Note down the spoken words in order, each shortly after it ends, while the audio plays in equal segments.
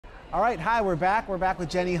All right, hi, we're back. We're back with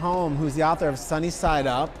Jenny Holm, who's the author of Sunny Side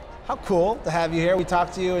Up. How cool to have you here. We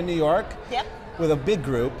talked to you in New York. Yep. With a big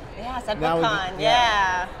group. Yes, at BookCon,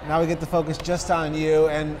 yeah. Now we get to focus just on you,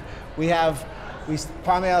 and we have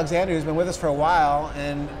Kwame Alexander, who's been with us for a while,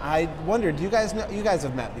 and I wondered, you guys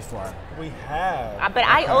have met before? We have. But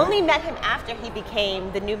I only met him after he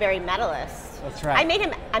became the Newbery medalist. That's right.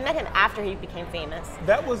 I met him after he became famous.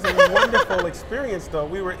 That was a wonderful experience, though.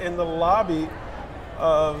 We were in the lobby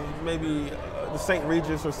of maybe the St.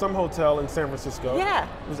 Regis or some hotel in San Francisco. Yeah.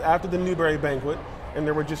 It was after the Newbery banquet, and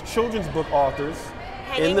there were just children's book authors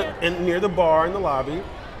near the bar in the lobby,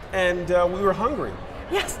 and we were hungry.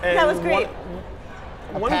 Yes, and that was great.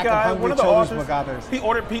 One of the authors, he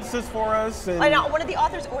ordered pizzas for us. And I know, one of the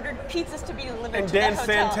authors ordered pizzas to be delivered and to Dan the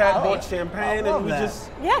hotel. Santat bought champagne, and we that's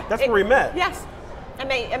where we met. Yes, I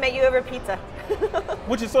met you over pizza.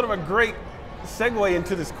 Which is sort of a great segue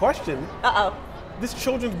into this question. Uh-oh. This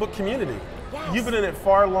children's book community. Yes. You've been in it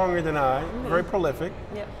far longer than I, very prolific,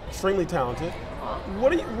 extremely talented.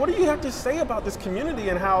 What do you have to say about this community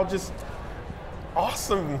and how just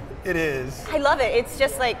awesome it is? I love it. It's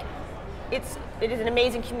just like, it is an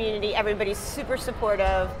amazing community. Everybody's super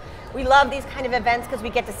supportive. We love these kind of events because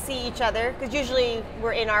we get to see each other, because usually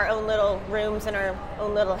we're in our own little rooms in our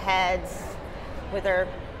own little heads with our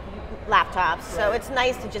laptops. Right. So it's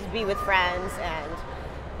nice to just be with friends, and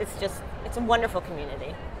it's a wonderful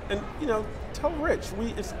community. And tell Rich,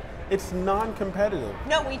 it's non-competitive.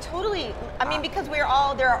 No, we totally, because there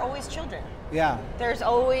are always children. Yeah. There's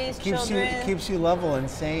always children. It keeps you level and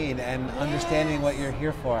sane and understanding what you're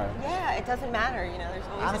here for. Yeah, it doesn't matter, there's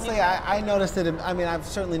always Honestly, I noticed it, I've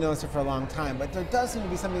certainly noticed it for a long time, but there does seem to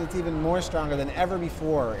be something that's even more stronger than ever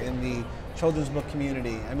before in the children's book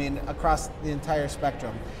community. Across the entire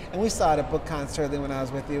spectrum. And we saw it at BookCon, certainly, when I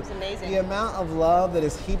was with you. It's amazing. The amount of love that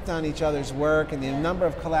is heaped on each other's work and the number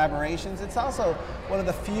of collaborations. It's also one of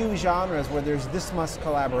the few genres where there's this much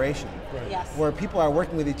collaboration. Right. Yes. Where people are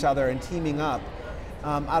working with each other and teaming up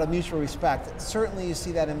out of mutual respect. Certainly you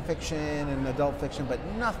see that in fiction and adult fiction, but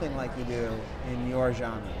nothing like you do in your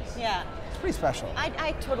genres. Yeah. It's pretty special.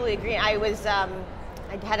 I totally agree. I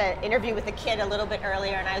had an interview with a kid a little bit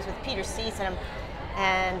earlier, and I was with Peter Cease,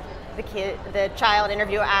 and the child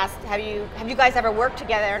interviewer asked, have you guys ever worked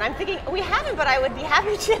together? And I'm thinking, we haven't, but I would be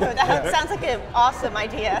happy to. That sounds like an awesome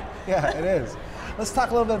idea. Yeah, it is. Let's talk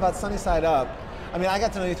a little bit about Sunny Side Up. I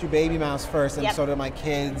got to know you through Babymouse first, and so did my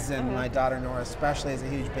kids, and my daughter Nora especially is a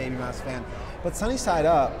huge Babymouse fan. But Sunny Side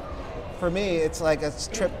Up, for me, it's like a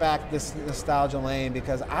trip back this nostalgia lane,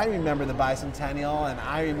 because I remember the bicentennial, and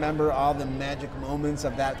I remember all the magic moments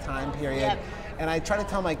of that time period. Yep. And I try to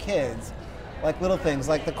tell my kids, like little things,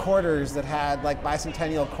 like the quarters that had like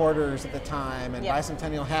bicentennial quarters at the time, and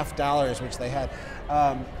bicentennial $50, which they had.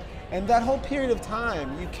 And that whole period of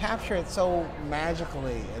time, you capture it so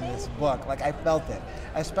magically in this book. Like, I felt it.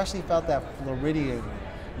 I especially felt that Floridian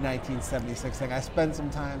 1976 thing. I spent some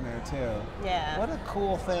time there too. Yeah. What a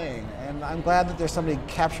cool thing. And I'm glad that there's somebody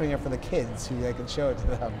capturing it for the kids who they can show it to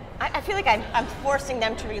them. I feel like I'm forcing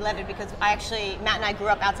them to relive it, because Matt and I grew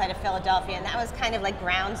up outside of Philadelphia, and that was kind of like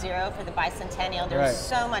ground zero for the bicentennial. There was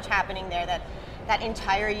so much happening there that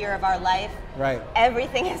entire year of our life,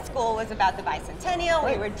 everything in school was about the bicentennial.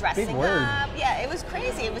 We were dressing up. Yeah, it was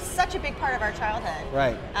crazy. It was such a big part of our childhood.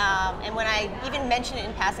 Right. And when I even mention it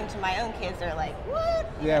in passing to my own kids, they're like,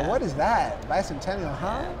 what? Yeah, what is that? Bicentennial,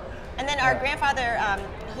 huh? And then our grandfather,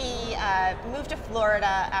 he moved to Florida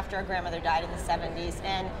after our grandmother died in the 70s,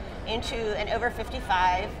 and into an over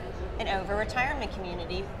 55 and over retirement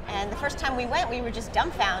community. And the first time we went, we were just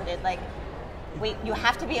dumbfounded, like, wait, you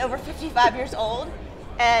have to be over 55 years old?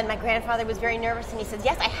 And my grandfather was very nervous, and he said,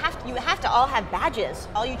 yes, you have to all have badges,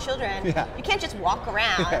 all you children. Yeah. You can't just walk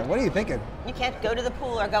around. Yeah. What are you thinking? You can't go to the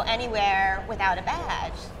pool or go anywhere without a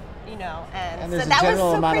badge, And there's a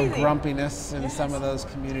general amount of grumpiness in some of those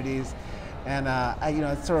communities. And,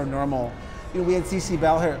 it's sort of normal. We had CC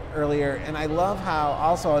Bell here earlier, and I love how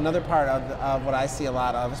also another part of what I see a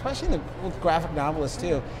lot of, especially with graphic novelists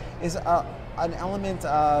too, is an element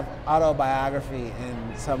of autobiography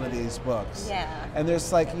in some of these books. Yeah. And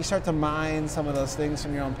there's you start to mine some of those things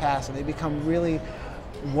from your own past, and they become really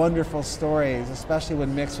wonderful stories, especially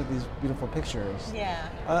when mixed with these beautiful pictures.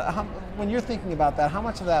 Yeah. When you're thinking about that, how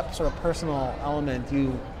much of that sort of personal element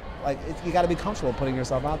you got to be comfortable putting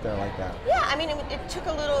yourself out there like that? Yeah, it took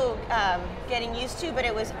a little getting used to, but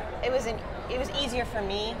it was easier for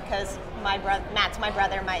me, because Matt's my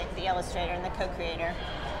brother, the illustrator and the co-creator.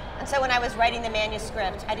 And so when I was writing the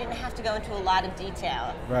manuscript, I didn't have to go into a lot of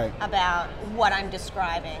detail about what I'm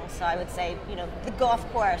describing. So I would say, the golf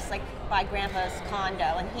course, like by Grandpa's condo,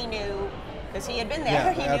 and he knew because he had been there.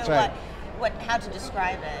 Yeah, He that's knew right. how to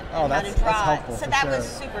describe it Oh, and how to that's draw helpful, it. So for that sure. was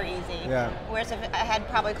super easy. Yeah. Whereas if I had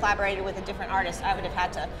probably collaborated with a different artist, I would have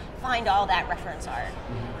had to find all that reference art.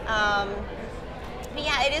 But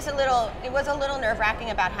yeah, it was a little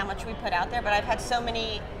nerve-wracking about how much we put out there, but I've had so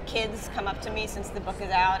many kids come up to me since the book is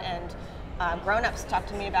out, and grown-ups talk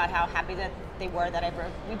to me about how happy that they were that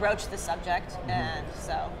we broached the subject, and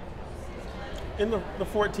so. In the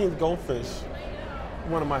 14th Goldfish,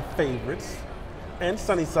 one of my favorites, and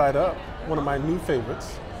Sunny Side Up, one of my new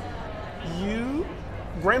favorites, you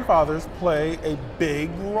grandfathers play a big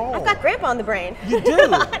role. I've got Grandpa on the brain. You do?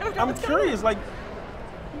 I don't know I'm what's going curious, like,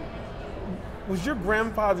 was your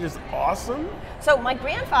grandfather just awesome? So my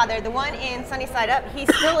grandfather, the one in Sunny Side Up, he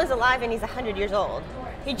still is alive and he's 100 years old.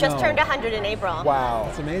 He just turned 100 in April. Wow.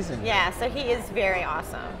 That's amazing. Yeah, so he is very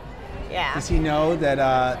awesome. Yeah. Does he know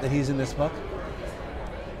that he's in this book?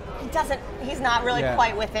 He's not really Yeah.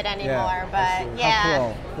 quite with it anymore, Yeah. but yeah. How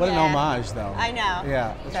cool. What an Yeah. homage, though. I know.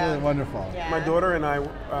 Yeah, it's So, really wonderful. Yeah. My daughter and I,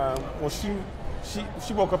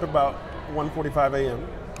 she woke up about 1:45 a.m.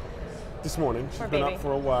 this morning. She's Poor been baby. up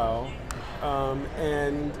for a while,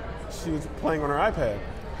 and she was playing on her iPad.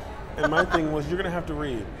 And my thing was, you're gonna have to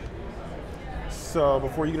read. So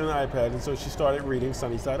before you get on the iPad, and so she started reading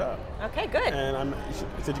Sunny Side Up. Okay, good. And she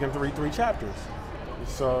said you're gonna have to read 3 chapters.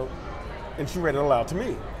 So, and she read it aloud to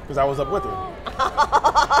me because I was up with her.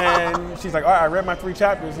 And she's like, all right, I read my 3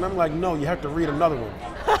 chapters, and I'm like, no, you have to read another one.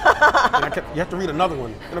 And you have to read another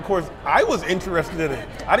one. And of course, I was interested in it.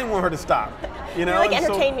 I didn't want her to stop. You know, You're like, and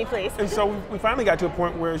entertain me, please. And so we finally got to a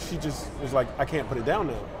point where she just was like, I can't put it down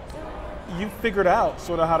now. You figured out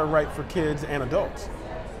sort of how to write for kids and adults.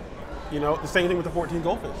 You know, the same thing with the 14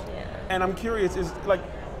 Goldfish. Yeah. And I'm curious, is like,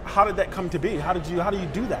 how did that come to be? How do you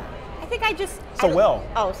do that? I think I just... So well.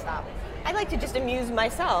 Oh, stop. I like to just amuse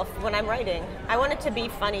myself when I'm writing. I want it to be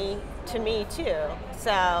funny to me, too.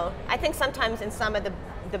 So I think sometimes in some of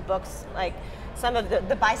the books, like some of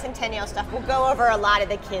the bicentennial stuff, will go over a lot of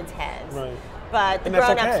the kids' heads. Right. But the And that's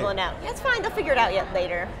grown-ups okay. will know. It's fine, they'll figure it out yet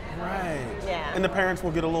later. Right. Yeah. And the parents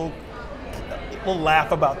will get a little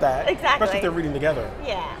laugh about that. Exactly. Especially if they're reading together.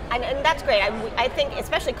 Yeah, and that's great. I think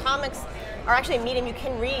especially comics are actually a medium you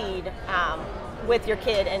can read with your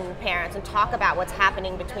kid and parents and talk about what's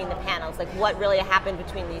happening between the panels, like what really happened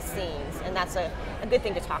between these scenes, and that's a good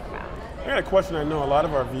thing to talk about. I got a question I know a lot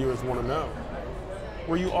of our viewers want to know.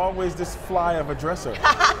 Were you always this fly of a dresser?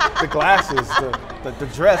 The glasses, the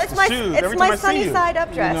dress, the shoes, every time I see you. It's my Sunny Side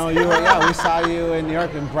Up dress. You know, we saw you in New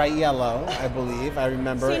York in bright yellow, I believe. I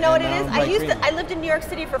remember. So you know what it and is? now bright green. I lived in New York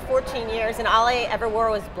City for 14 years, and all I ever wore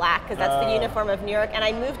was black because that's the uniform of New York. And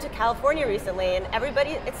I moved to California recently, and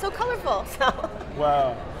it's so colorful. So.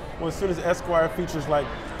 Wow. Well, as soon as Esquire features like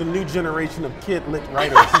the new generation of kid-lit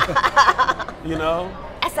writers, you know,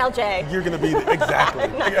 SLJ. you're gonna be exactly.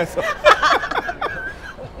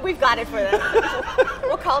 We've got it for them.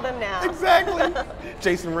 We'll call them now. Exactly.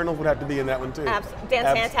 Jason Reynolds would have to be in that one too. Dan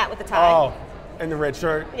Santat with the tie. Oh, and the red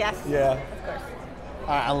shirt. Yes. Yeah. Of course.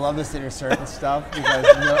 I love this inner circle stuff because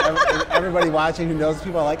everybody watching who knows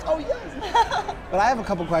people are like, oh yes. But I have a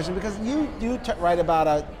couple questions because you write about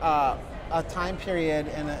a time period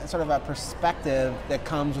and a sort of a perspective that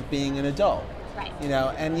comes with being an adult. Right. You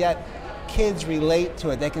know, and yet kids relate to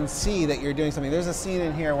it. They can see that you're doing something. There's a scene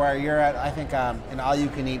in here where you're at, I think, an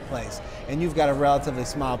all-you-can-eat place, and you've got a relatively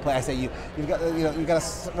small plate. I say you've got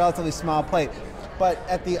a relatively small plate, but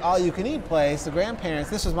at the all-you-can-eat place, the grandparents.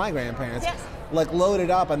 This was my grandparents. Yes. Like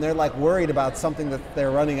loaded up, and they're like worried about something that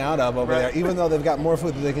they're running out of over there, even though they've got more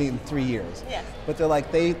food than they can eat in 3 years. Yes. But they're like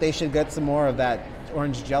they should get some more of that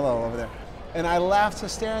orange Jello over there. And I laughed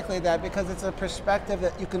hysterically at that because it's a perspective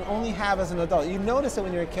that you can only have as an adult. You notice it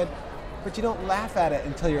when you're a kid, but you don't laugh at it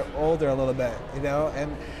until you're older a little bit, you know?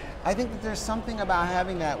 And I think that there's something about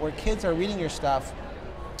having that where kids are reading your stuff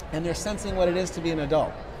and they're sensing what it is to be an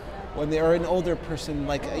adult. When they're an older person,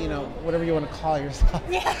 like, you know, whatever you want to call yourself.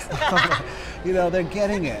 Yes. You know, they're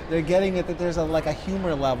getting it. They're getting it that there's a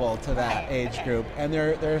humor level to that age group, and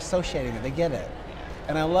they're associating it. They get it.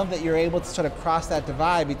 And I love that you're able to sort of cross that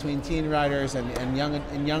divide between teen writers and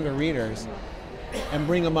younger readers and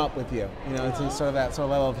bring them up with you. You know, it's sort of that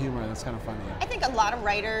level of humor, and it's kind of funny. I think a lot of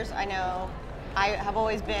writers, I know, I have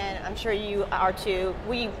always been, I'm sure you are too,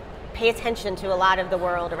 we pay attention to a lot of the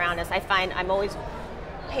world around us. I find I'm always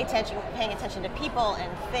paying attention to people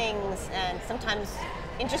and things, and sometimes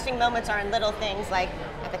interesting moments are in little things like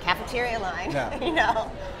at the cafeteria line. Yeah. You know,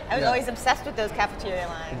 I was always obsessed with those cafeteria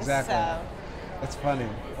lines. Exactly. So. That's funny.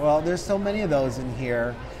 Well, there's so many of those in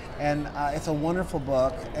here, And it's a wonderful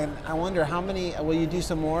book. And I wonder will you do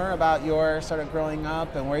some more about your sort of growing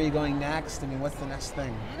up and where are you going next? I mean, what's the next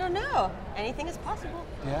thing? I don't know. Anything is possible.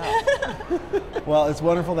 Yeah. Well, it's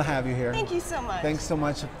wonderful to have you here. Thank you so much. Thanks so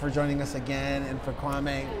much for joining us again, and for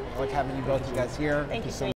Kwame, like having you both you guys here. Thank you so much.